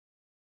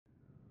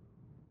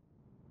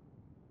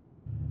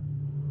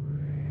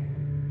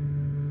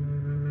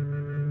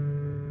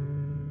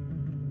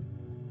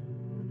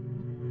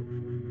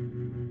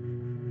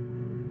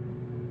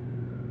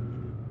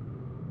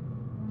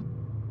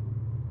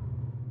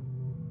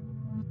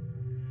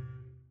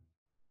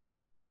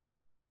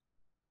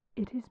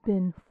It has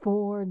been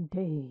 4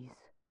 days.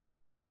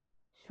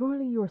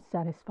 Surely you're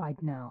satisfied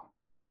now.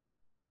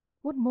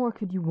 What more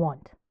could you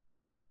want?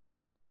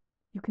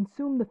 You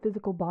consumed the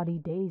physical body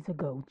days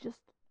ago.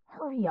 Just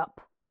hurry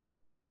up.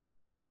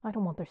 I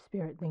don't want their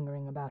spirit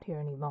lingering about here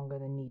any longer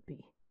than need be.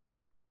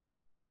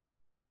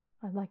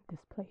 I like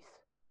this place.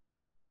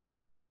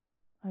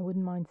 I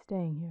wouldn't mind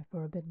staying here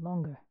for a bit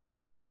longer.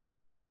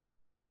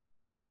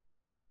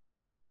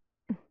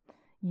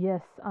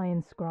 Yes, I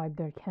inscribed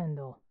their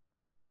candle.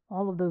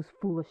 All of those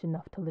foolish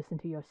enough to listen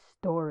to your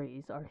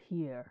stories are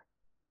here.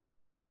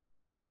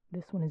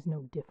 This one is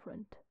no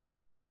different.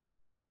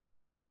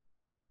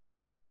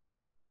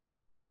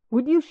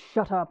 Would you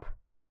shut up?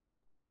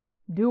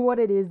 Do what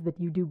it is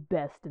that you do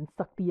best and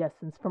suck the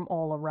essence from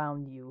all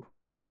around you.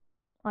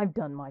 I've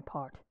done my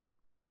part.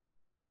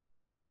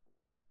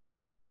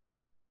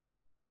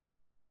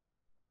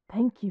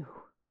 Thank you.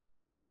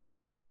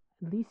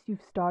 At least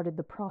you've started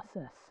the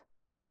process.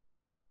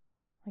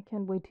 I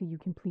can't wait till you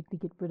completely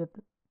get rid of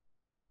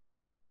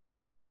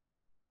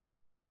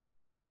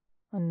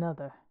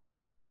another.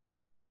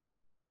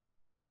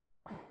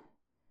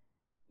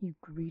 You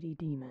greedy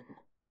demon.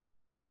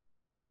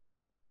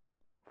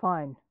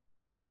 Fine.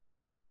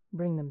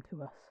 Bring them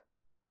to us.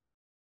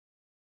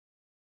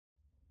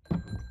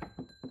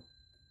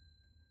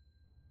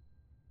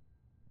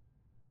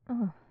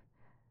 Oh.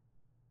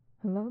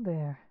 Hello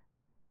there.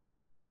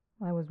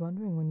 I was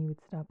wondering when you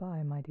would stop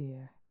by, my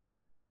dear.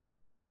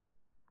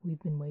 We've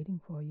been waiting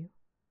for you.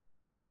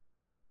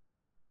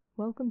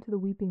 Welcome to the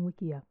Weeping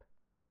Wiki Up.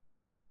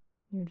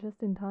 You're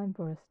just in time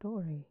for a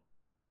story.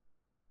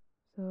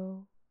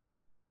 So,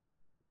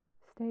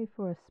 stay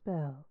for a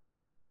spell,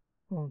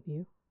 won't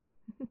you?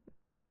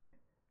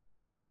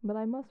 But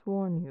I must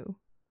warn you,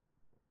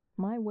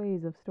 my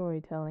ways of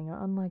storytelling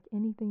are unlike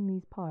anything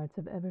these parts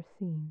have ever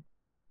seen.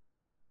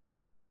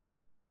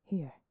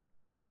 Here,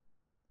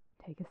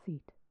 take a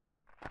seat.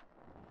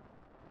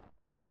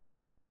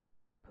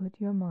 Put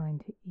your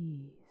mind to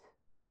ease.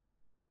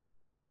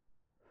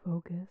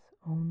 Focus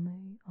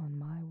only on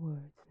my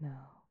words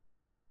now.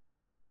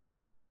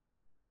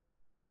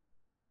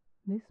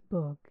 This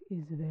book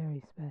is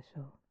very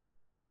special.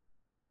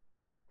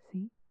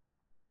 See?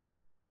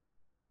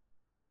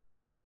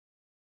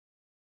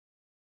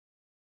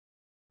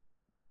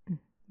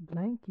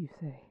 Blank, you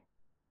say?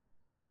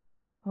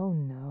 Oh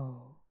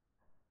no.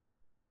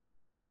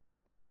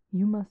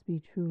 You must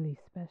be truly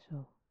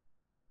special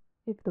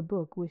if the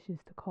book wishes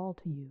to call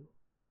to you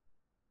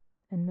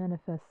and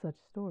manifest such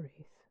stories.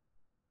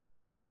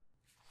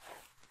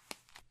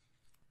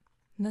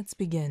 Let's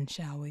begin,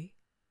 shall we?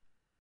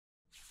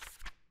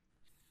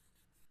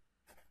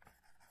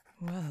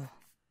 Well,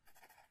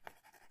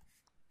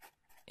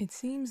 it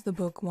seems the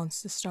book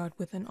wants to start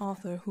with an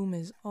author whom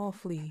is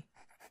awfully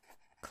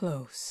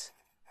close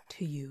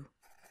to you.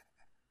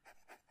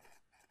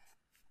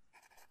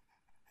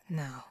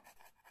 Now,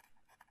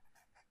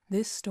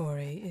 this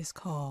story is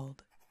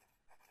called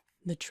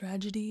The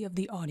Tragedy of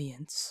the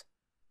Audience,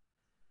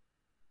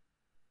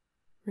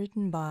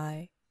 written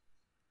by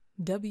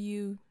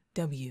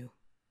W.W.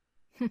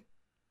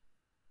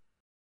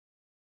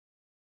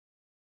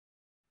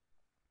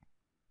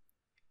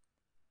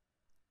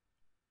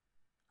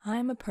 I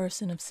am a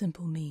person of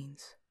simple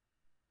means.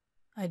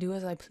 I do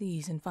as I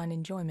please and find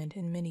enjoyment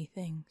in many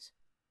things.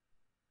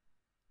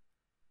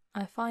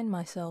 I find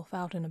myself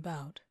out and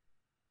about,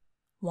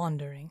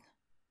 wandering,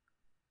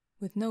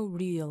 with no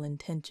real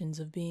intentions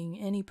of being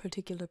any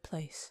particular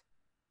place,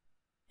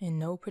 in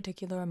no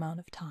particular amount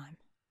of time.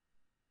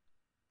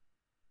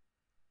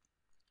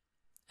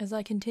 As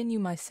I continue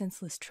my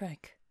senseless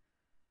trek,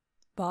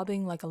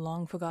 bobbing like a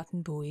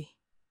long-forgotten buoy,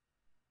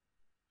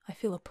 I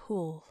feel a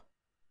pull,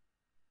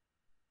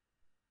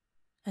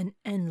 an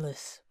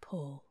endless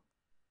pull,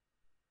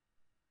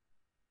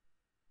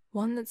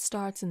 one that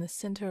starts in the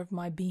center of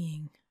my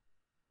being,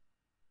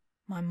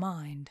 my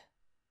mind,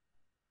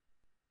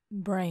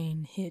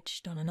 brain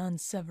hitched on an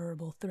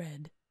unseverable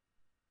thread.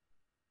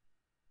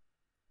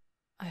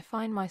 I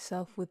find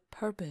myself with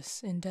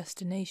purpose in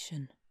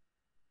destination,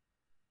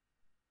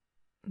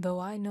 though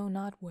I know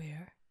not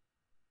where.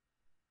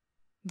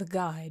 The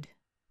guide,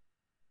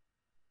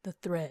 the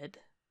thread,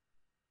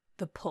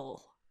 the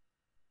pull,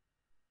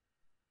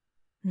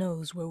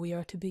 knows where we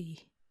are to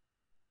be.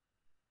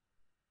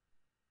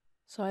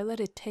 So I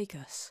let it take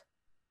us.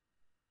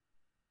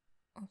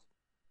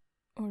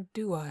 Or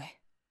do I?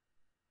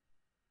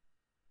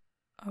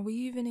 Are we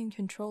even in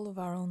control of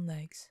our own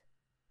legs?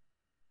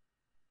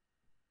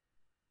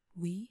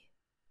 We?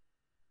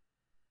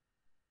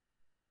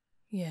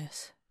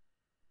 Yes.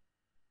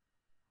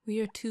 We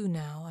are 2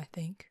 now, I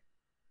think.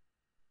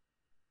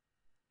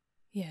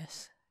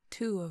 Yes,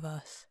 2 of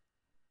us.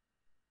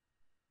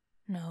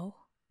 No.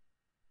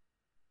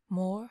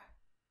 More?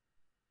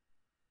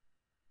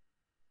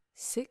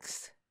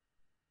 6?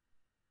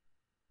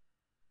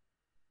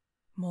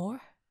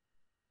 More?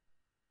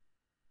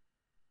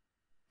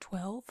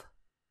 12?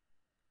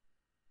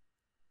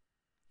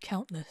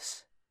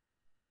 Countless.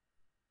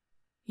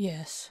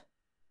 Yes.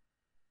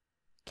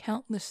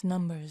 Countless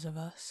numbers of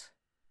us.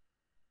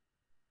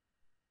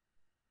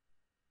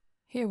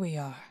 Here we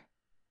are.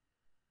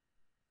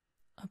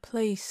 A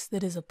place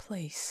that is a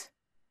place.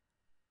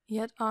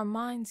 Yet our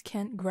minds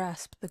can't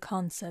grasp the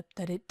concept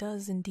that it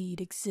does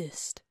indeed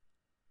exist.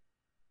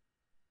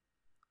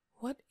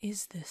 What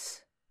is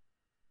this?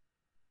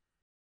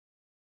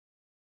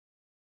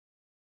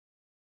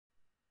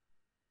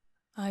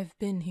 I've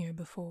been here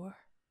before.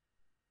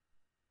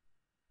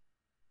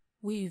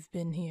 We've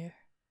been here.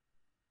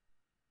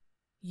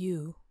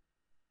 You.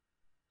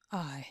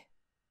 I.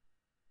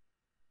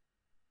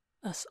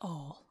 Us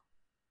all.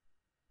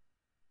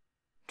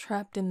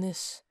 Trapped in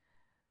this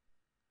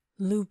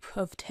loop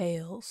of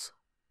tales.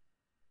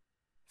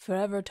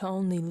 Forever to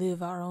only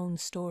live our own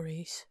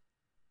stories.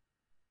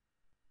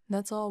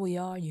 That's all we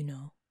are, you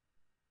know.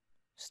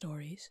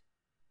 Stories.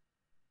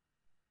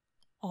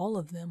 All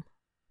of them.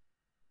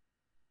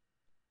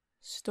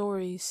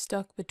 Stories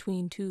stuck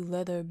between two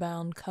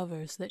leather-bound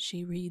covers that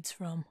she reads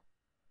from.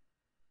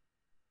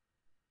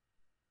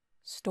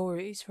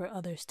 Stories for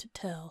others to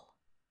tell.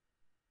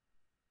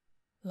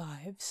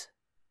 Lives.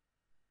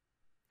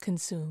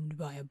 Consumed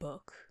by a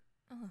book.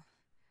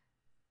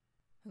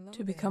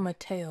 To become a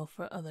tale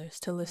for others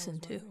to listen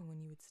to.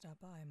 When you would stop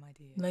by, my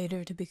dear.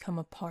 Later to become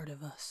a part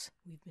of us.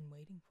 We've been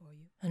waiting for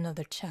you.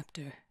 Another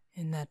chapter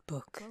in that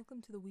book.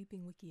 Welcome to the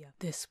Weeping Wikia.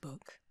 This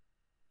book.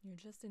 You're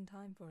just in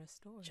time for a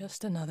story.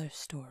 Just another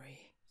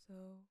story. So,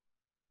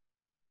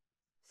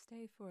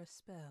 stay for a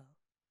spell,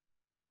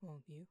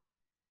 won't you?